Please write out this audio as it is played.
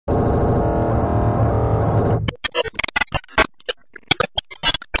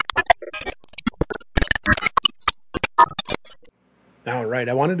All right,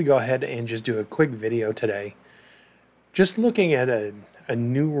 I wanted to go ahead and just do a quick video today. Just looking at a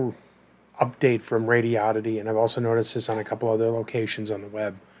new update from Radiodity, and I've also noticed this on a couple other locations on the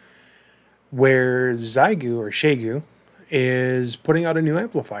web, where Xiegu or Xiegu is putting out a new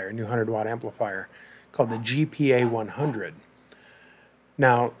amplifier, a new 100-watt amplifier called the GPA 100.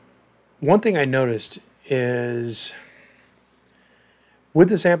 Now, one thing I noticed is with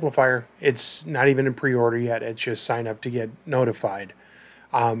this amplifier, it's not even in pre-order yet. It's just sign up to get notified.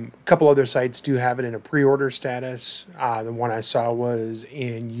 A couple other sites do have it in a pre-order status. The one I saw was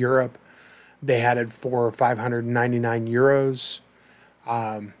in Europe. They had it for 599 euros.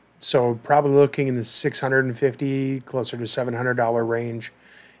 So probably looking in the 650, closer to $700 range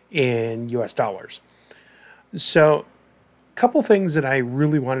in US dollars. So a couple things that I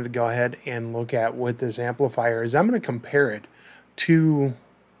really wanted to go ahead and look at with this amplifier is I'm going to compare it to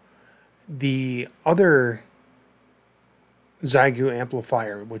the other Xiegu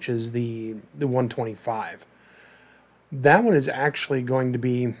amplifier, which is the 125. That one is actually going to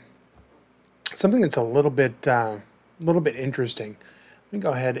be something that's a little bit interesting. Let me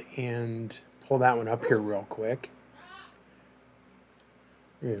go ahead and pull that one up here real quick.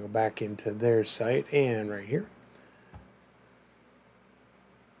 We're going to go back into their site and right here.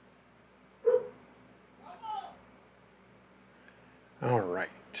 All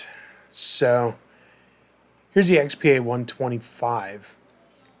right, so here's the XPA 125,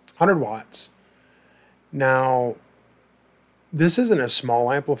 100 watts. Now, this isn't a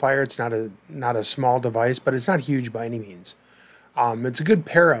small amplifier. It's not a small device, but it's not huge by any means. It's a good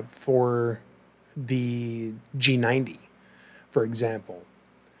pair up for the G90, for example.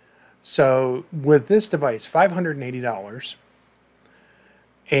 So with this device, $580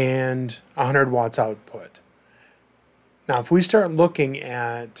 and 100 watts output. Now, if we start looking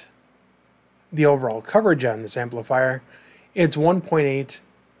at the overall coverage on this amplifier, it's 1.8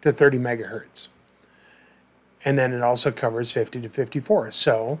 to 30 megahertz. And then it also covers 50 to 54.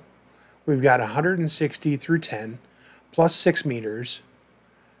 So we've got 160 through 10 plus 6 meters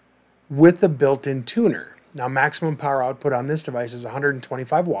with the built-in tuner. Now, maximum power output on this device is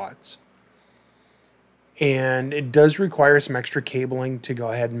 125 watts. And it does require some extra cabling to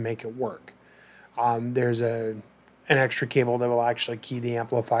go ahead and make it work. There's an extra cable that will actually key the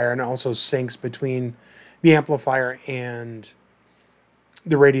amplifier and also syncs between the amplifier and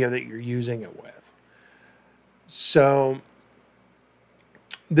the radio that you're using it with. So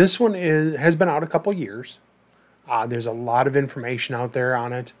this one has been out a couple years. There's a lot of information out there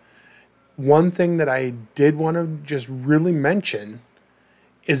on it. One thing that I did want to just really mention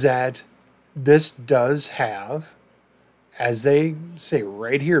is that this does have, as they say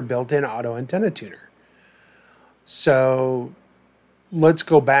right here, built-in auto antenna tuner. So let's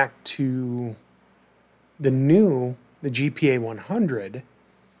go back to the GPA 100,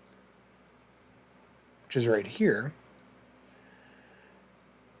 which is right here.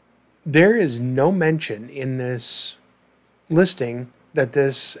 There is no mention in this listing that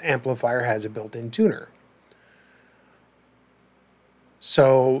this amplifier has a built-in tuner.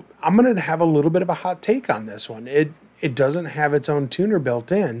 So I'm going to have a little bit of a hot take on this one. It doesn't have its own tuner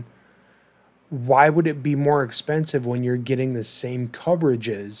built in. Why would it be more expensive when you're getting the same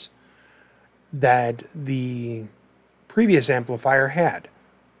coverages that the previous amplifier had,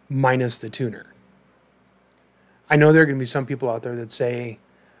 minus the tuner? I know there are going to be some people out there that say,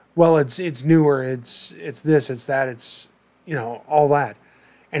 well, it's newer, it's this, it's that, it's, you know, all that.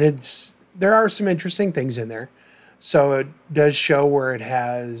 And there are some interesting things in there. So it does show where it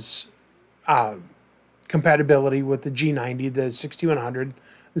has compatibility with the G90, the 6100,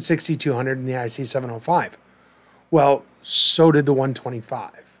 the 6200, and the IC705. Well, so did the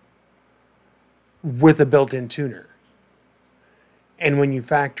 125 with a built-in tuner. And when you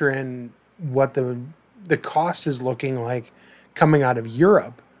factor in what the cost is looking like coming out of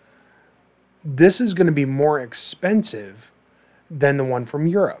Europe, this is going to be more expensive than the one from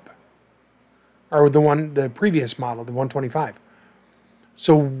Europe, or the previous model, the 125.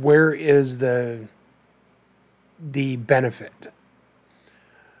 So where is the benefit?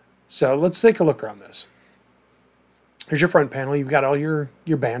 So let's take a look around this. Here's your front panel. You've got all your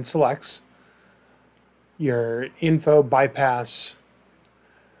band selects, your info, bypass,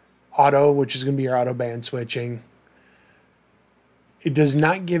 auto, which is going to be your auto band switching. It does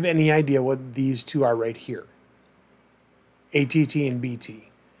not give any idea what these two are right here, ATT and BT.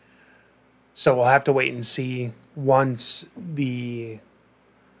 So we'll have to wait and see once the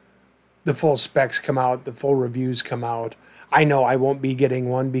full specs come out, the full reviews come out. I know I won't be getting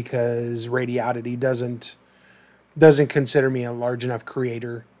one because Radiodity doesn't consider me a large enough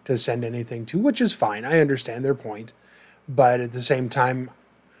creator to send anything to, which is fine. I understand their point. but at the same time,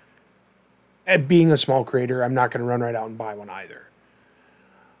 at being a small creator, I'm not going to run right out and buy one either.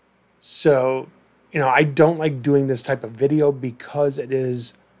 So, I don't like doing this type of video because it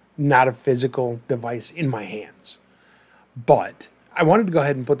is not a physical device in my hands. But I wanted to go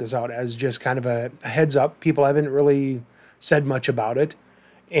ahead and put this out as just kind of a heads up. People haven't really said much about it,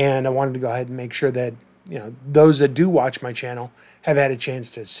 and I wanted to go ahead and make sure that those that do watch my channel have had a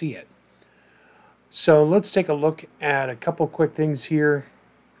chance to see it. So let's take a look at a couple quick things here.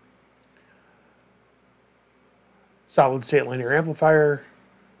 Solid state linear amplifier.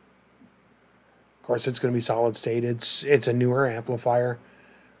 Of course, it's going to be solid state. It's a newer amplifier.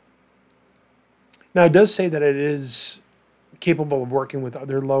 Now, it does say that it is capable of working with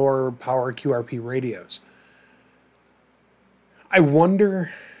other lower power QRP radios. I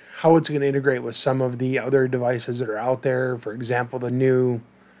wonder how it's going to integrate with some of the other devices that are out there. For example, the new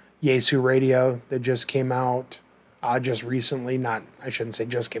Xiegu radio that just came out just recently. I shouldn't say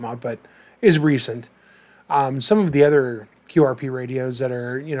just came out, but is recent. Some of the other QRP radios that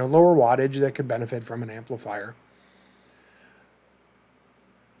are, lower wattage that could benefit from an amplifier.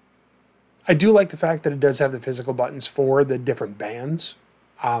 I do like the fact that it does have the physical buttons for the different bands.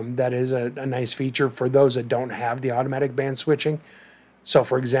 That is a nice feature for those that don't have the automatic band switching. So,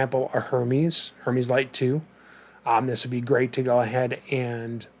 for example, a Hermes Lite 2. This would be great to go ahead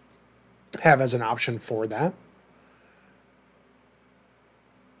and have as an option for that.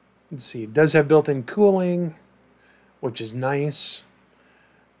 Let's see, it does have built-in cooling, which is nice.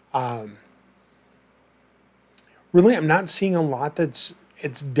 Really, I'm not seeing a lot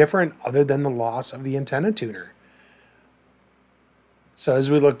it's different other than the loss of the antenna tuner. So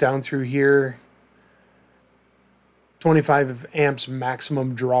as we look down through here, 25 amps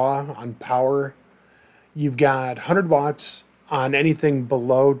maximum draw on power. You've got 100 watts on anything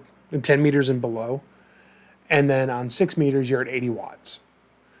below 10 meters and below. And then on 6 meters, you're at 80 watts.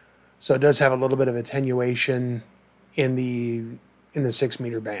 So it does have a little bit of attenuation in the 6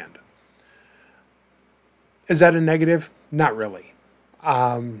 meter band. Is that a negative? Not really.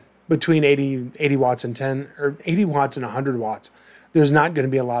 Between 80 watts and 80 watts and 100 watts, there's not going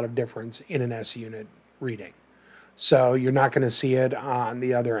to be a lot of difference in an S unit reading. So you're not going to see it on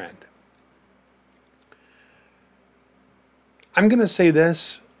the other end. I'm going to say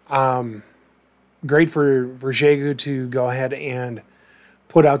this, great for Xiegu to go ahead and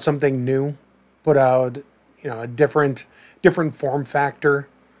put out something new, put out a different form factor,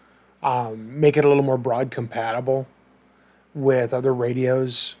 make it a little more broad compatible with other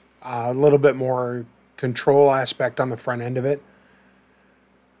radios, a little bit more control aspect on the front end of it.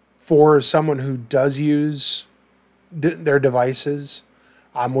 For someone who does use their devices,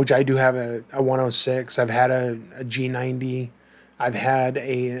 which I do have a 106, I've had a G90, I've had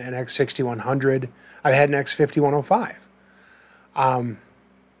an X6100, I've had an X5105.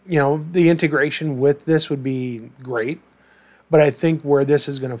 The integration with this would be great, but I think where this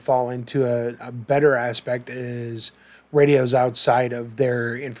is going to fall into a better aspect is radios outside of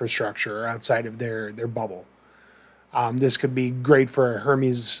their infrastructure, or outside of their bubble. This could be great for a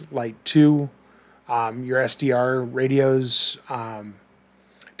Hermes Lite 2, your SDR radios.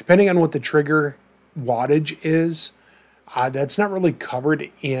 Depending on what the trigger wattage is, that's not really covered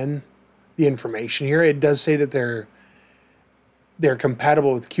in the information here. It does say that they're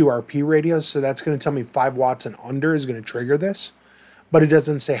compatible with QRP radios, so that's going to tell me 5 watts and under is going to trigger this, but it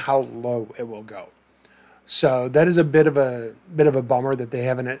doesn't say how low it will go. So that is a bit of a bummer that they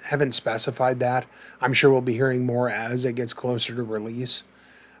haven't specified that. I'm sure we'll be hearing more as it gets closer to release,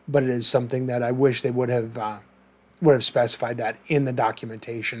 but it is something that I wish they would have specified that in the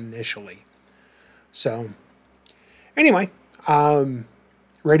documentation initially. So anyway,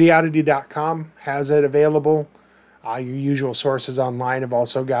 Radioddity.com has it available. Your usual sources online have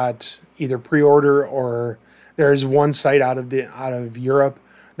also got either pre-order, or there's one site out of Europe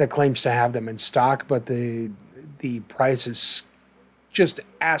that claims to have them in stock, but the price is just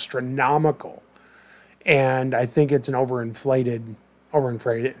astronomical, and I think it's an overinflated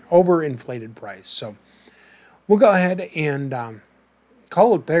price. So we'll go ahead and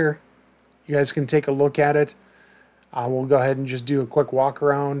call it there. You guys can take a look at it. We'll go ahead and just do a quick walk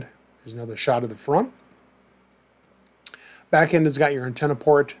around. There's another shot of the front. Back end has got your antenna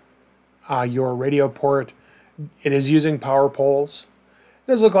port, your radio port. It is using power poles.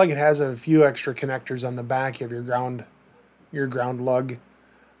 It does look like it has a few extra connectors on the back. You have your ground lug.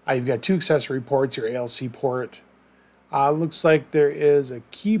 You've got 2 accessory ports, your ALC port. Looks like there is a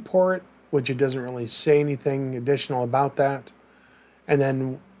key port, which it doesn't really say anything additional about that. And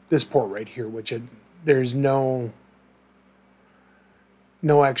then this port right here, which there's no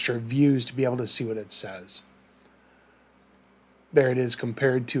extra views to be able to see what it says. There it is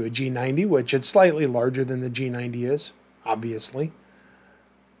compared to a G90, which it's slightly larger than the G90 is, obviously.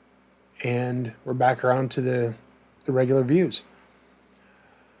 And we're back around to the regular views.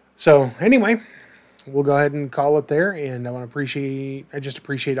 So anyway, we'll go ahead and call it there. And I just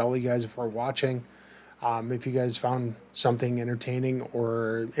appreciate all you guys for watching. If you guys found something entertaining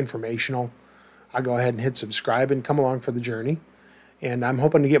or informational, I'll go ahead and hit subscribe and come along for the journey. And I'm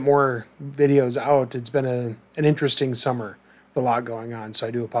hoping to get more videos out. It's been an interesting summer with a lot going on, so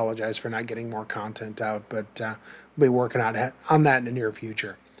I do apologize for not getting more content out, but we'll be working on that in the near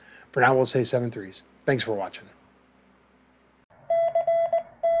future. For now, we'll say 7 threes. Thanks for watching.